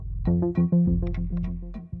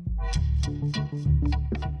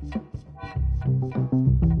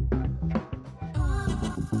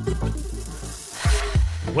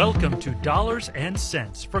Welcome to Dollars and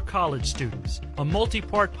Cents for College Students, a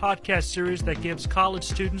multi-part podcast series that gives college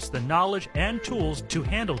students the knowledge and tools to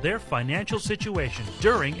handle their financial situation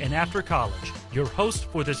during and after college. Your host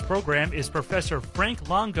for this program is Professor Frank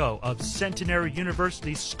Longo of Centenary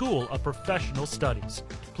University's School of Professional Studies.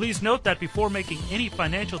 Please note that before making any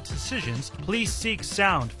financial decisions, please seek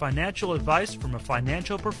sound financial advice from a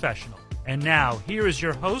financial professional. And now, here is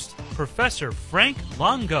your host, Professor Frank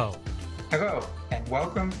Longo. Hello, and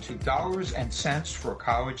welcome to Dollars and Cents for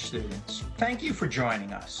College Students. Thank you for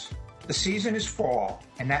joining us. The season is fall,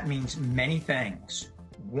 and that means many things,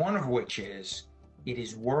 one of which is it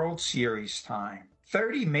is World Series time.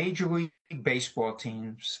 30 Major League Baseball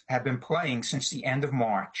teams have been playing since the end of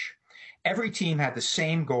March. Every team had the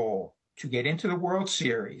same goal, to get into the World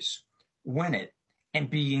Series, win it, and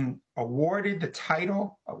being awarded the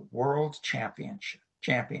title of World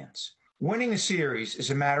Champions. Winning the series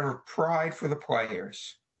is a matter of pride for the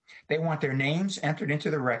players. They want their names entered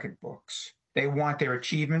into the record books. They want their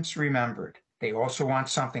achievements remembered. They also want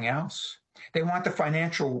something else. They want the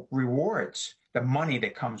financial rewards, the money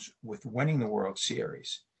that comes with winning the World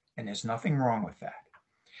Series. And there's nothing wrong with that.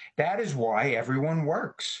 That is why everyone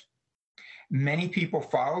works. Many people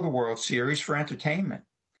follow the World Series for entertainment,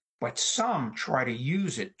 but some try to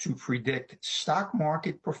use it to predict stock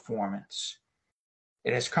market performance.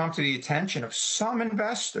 It has come to the attention of some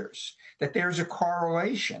investors that there's a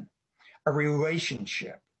correlation, a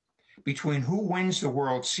relationship between who wins the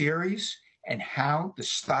World Series and how the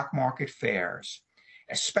stock market fares,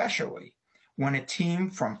 especially when a team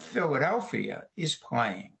from Philadelphia is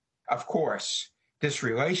playing. Of course, this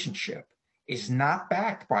relationship is not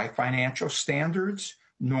backed by financial standards,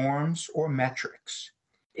 norms, or metrics.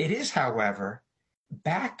 It is, however,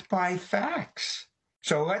 backed by facts.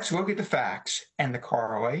 So let's look at the facts and the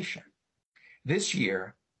correlation. This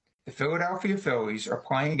year, the Philadelphia Phillies are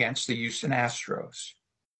playing against the Houston Astros.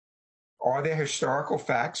 Are there historical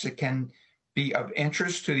facts that can be of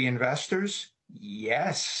interest to the investors?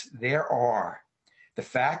 Yes, there are. The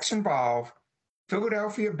facts involve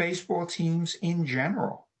Philadelphia baseball teams in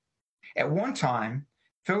general. At one time,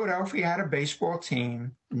 Philadelphia had a baseball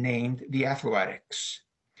team named the Athletics.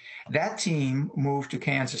 That team moved to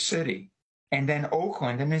Kansas City, and then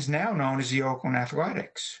Oakland, and is now known as the Oakland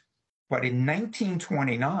Athletics. But in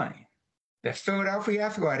 1929, the Philadelphia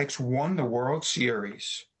Athletics won the World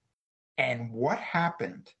Series. And what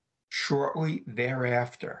happened shortly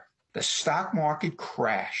thereafter? The stock market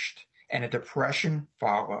crashed, and a depression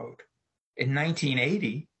followed. In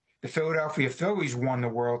 1980, the Philadelphia Phillies won the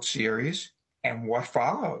World Series, and what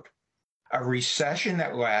followed? A recession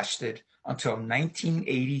that lasted until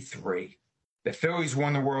 1983. The Phillies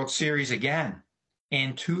won the World Series again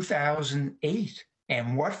in 2008.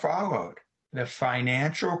 And what followed? The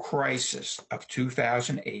financial crisis of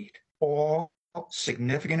 2008. All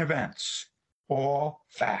significant events, all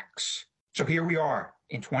facts. So here we are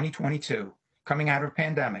in 2022, coming out of a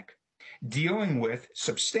pandemic, dealing with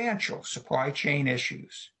substantial supply chain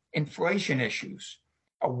issues, inflation issues,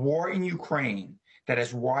 a war in Ukraine that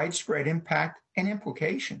has widespread impact and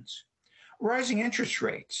implications, rising interest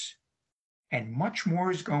rates, and much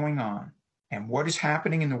more is going on. And what is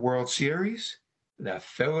happening in the World Series? The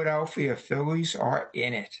Philadelphia Phillies are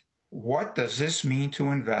in it. What does this mean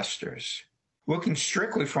to investors? Looking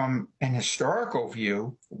strictly from an historical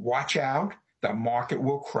view, watch out, the market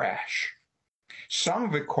will crash.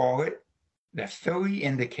 Some would call it the Philly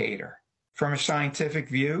indicator. From a scientific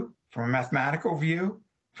view, from a mathematical view,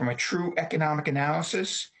 from a true economic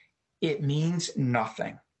analysis, it means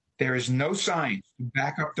nothing. There is no science to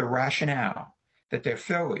back up the rationale that the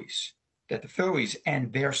Phillies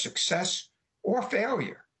and their success or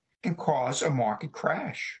failure can cause a market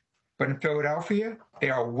crash. But in Philadelphia,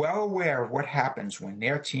 they are well aware of what happens when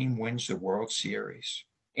their team wins the World Series.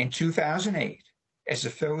 In 2008, as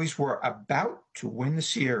the Phillies were about to win the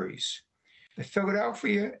series, the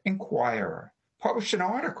Philadelphia Inquirer published an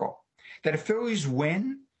article that a Phillies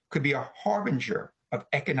win could be a harbinger of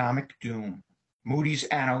economic doom. Moody's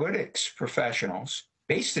Analytics professionals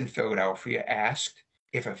based in Philadelphia asked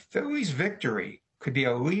if a Phillies victory could be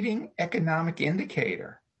a leading economic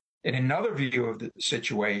indicator. In another view of the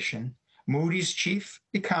situation, Moody's chief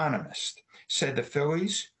economist said the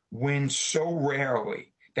Phillies win so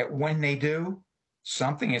rarely that when they do,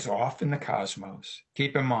 something is off in the cosmos.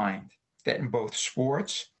 Keep in mind that in both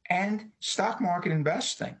sports and stock market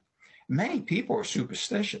investing, many people are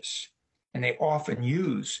superstitious, and they often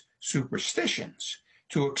use superstitions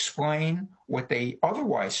to explain what they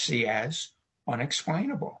otherwise see as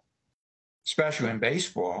unexplainable. Especially in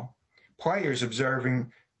baseball, players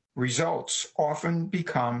observing results often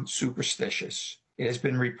become superstitious. It has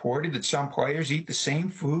been reported that some players eat the same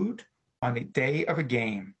food on the day of a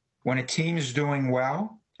game. When a team is doing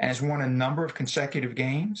well and has won a number of consecutive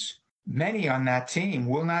games, many on that team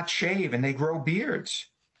will not shave and they grow beards.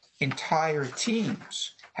 Entire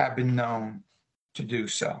teams have been known to do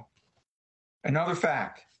so. Another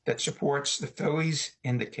fact that supports the Phillies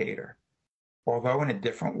indicator, although in a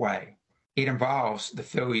different way, it involves the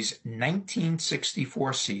Phillies'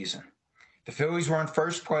 1964 season. The Phillies were in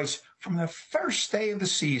first place from the first day of the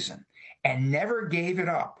season and never gave it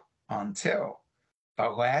up until the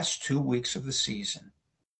last 2 weeks of the season.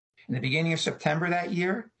 In the beginning of September that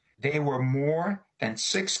year, they were more than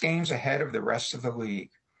 6 games ahead of the rest of the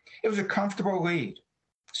league. It was a comfortable lead,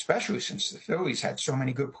 especially since the Phillies had so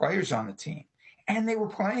many good players on the team, and they were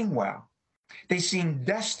playing well. They seemed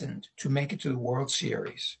destined to make it to the World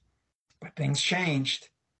Series. But things changed.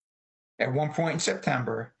 At one point in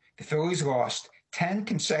September, the Phillies lost 10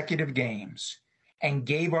 consecutive games and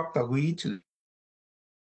gave up the lead to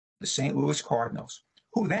the St. Louis Cardinals,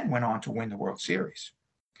 who then went on to win the World Series.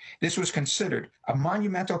 This was considered a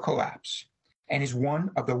monumental collapse and is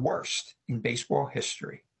one of the worst in baseball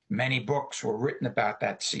history. Many books were written about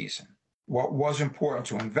that season. What was important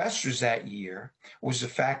to investors that year was the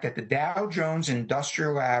fact that the Dow Jones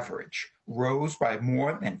Industrial Average rose by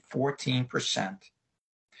more than 14%.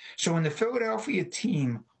 So when the Philadelphia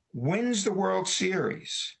team wins the World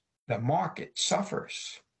Series, the market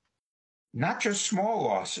suffers. Not just small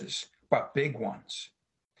losses, but big ones.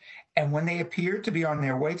 And when they appeared to be on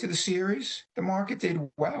their way to the series, the market did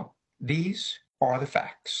well. These are the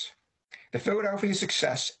facts. The Philadelphia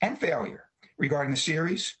success and failure regarding the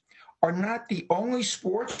series are not the only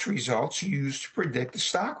sports results used to predict the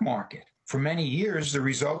stock market. For many years, the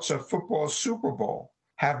results of football's Super Bowl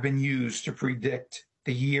have been used to predict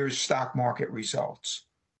the year's stock market results.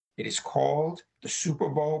 It is called the Super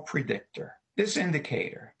Bowl predictor. This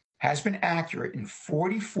indicator has been accurate in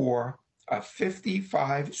 44 of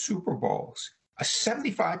 55 Super Bowls, a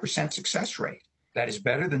 75% success rate. That is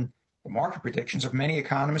better than the market predictions of many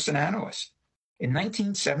economists and analysts. In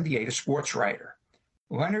 1978, a sports writer,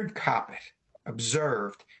 Leonard Koppett,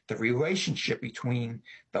 observed the relationship between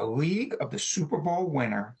the league of the Super Bowl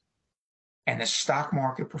winner and the stock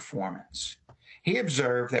market performance. He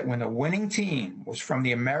observed that when the winning team was from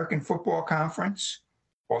the American Football Conference,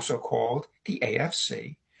 also called the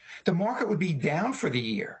AFC, the market would be down for the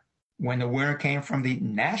year. When the winner came from the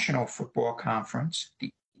National Football Conference,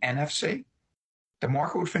 the NFC, the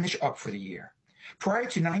market would finish up for the year. Prior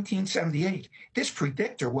to 1978, this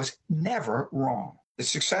predictor was never wrong. The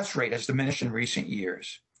success rate has diminished in recent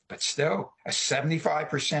years, but still, a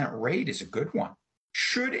 75% rate is a good one.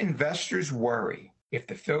 Should investors worry if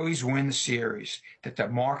the Phillies win the series that the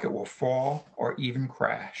market will fall or even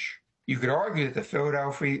crash? You could argue that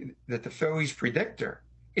the Phillies predictor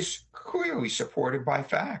is clearly supported by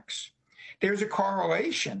facts. There's a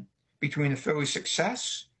correlation between the Phillies'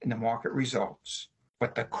 success and the market results,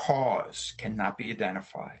 but the cause cannot be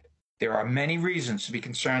identified. There are many reasons to be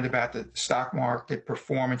concerned about the stock market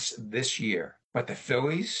performance this year, but the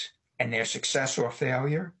Phillies and their success or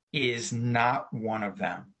failure is not one of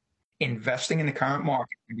them. Investing in the current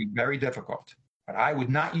market can be very difficult, but I would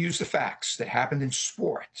not use the facts that happened in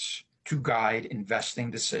sports to guide investing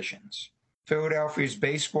decisions. Philadelphia's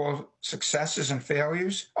baseball successes and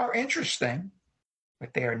failures are interesting,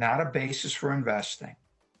 but they are not a basis for investing.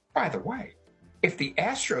 By the way, if the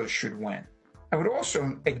Astros should win, I would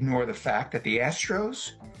also ignore the fact that the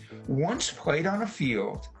Astros once played on a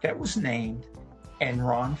field that was named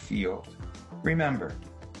Enron Field. Remember,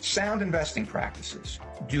 sound investing practices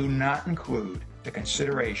do not include the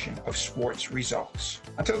consideration of sports results.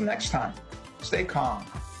 Until next time, stay calm,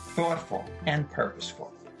 thoughtful, and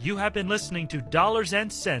purposeful. You have been listening to Dollars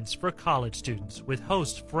and Cents for College Students with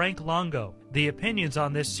host Frank Longo. The opinions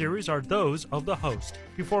on this series are those of the host.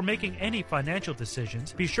 Before making any financial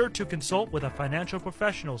decisions, be sure to consult with a financial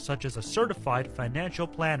professional such as a certified financial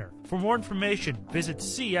planner. For more information, visit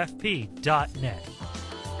cfp.net.